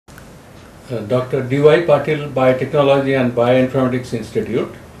Dr. D.Y. Patil Biotechnology and Bioinformatics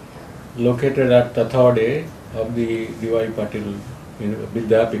Institute, located at Tathawade of the D.Y. Patil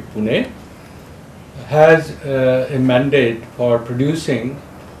Vidyapith, Pune, has a mandate for producing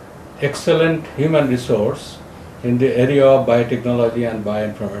excellent human resource in the area of biotechnology and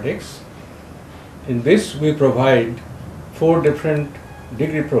bioinformatics. In this, we provide 4 different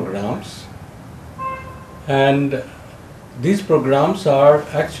degree programs, and these programs are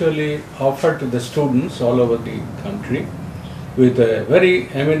actually offered to the students all over the country with a very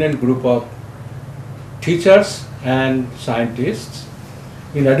eminent group of teachers and scientists,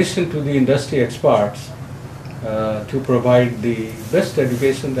 in addition to the industry experts, to provide the best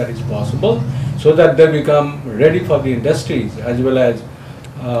education that is possible so that they become ready for the industries as well as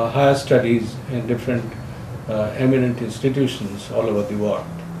higher studies in different eminent institutions all over the world.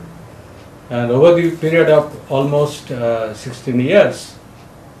 And over the period of almost 16 years,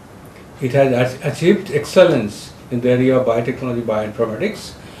 it has achieved excellence in the area of biotechnology,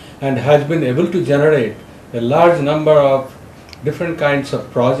 bioinformatics, and has been able to generate a large number of different kinds of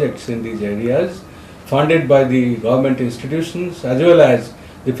projects in these areas, funded by the government institutions, as well as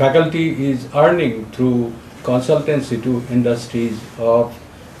the faculty is earning through consultancy to industries of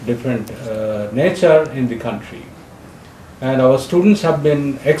different nature in the country. And our students have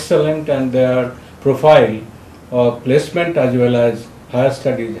been excellent, and their profile of placement as well as higher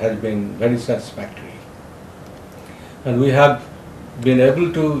studies has been very satisfactory. And we have been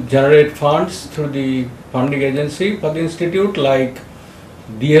able to generate funds through the funding agency for the institute like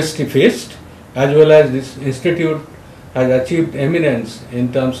DST FIST, as well as this institute has achieved eminence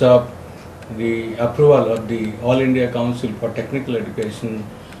in terms of the approval of the All India Council for Technical Education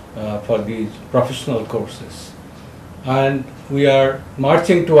for these professional courses. And we are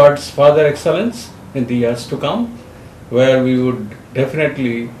marching towards further excellence in the years to come, where we would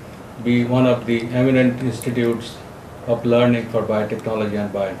definitely be one of the eminent institutes of learning for biotechnology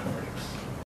and bioinformatics.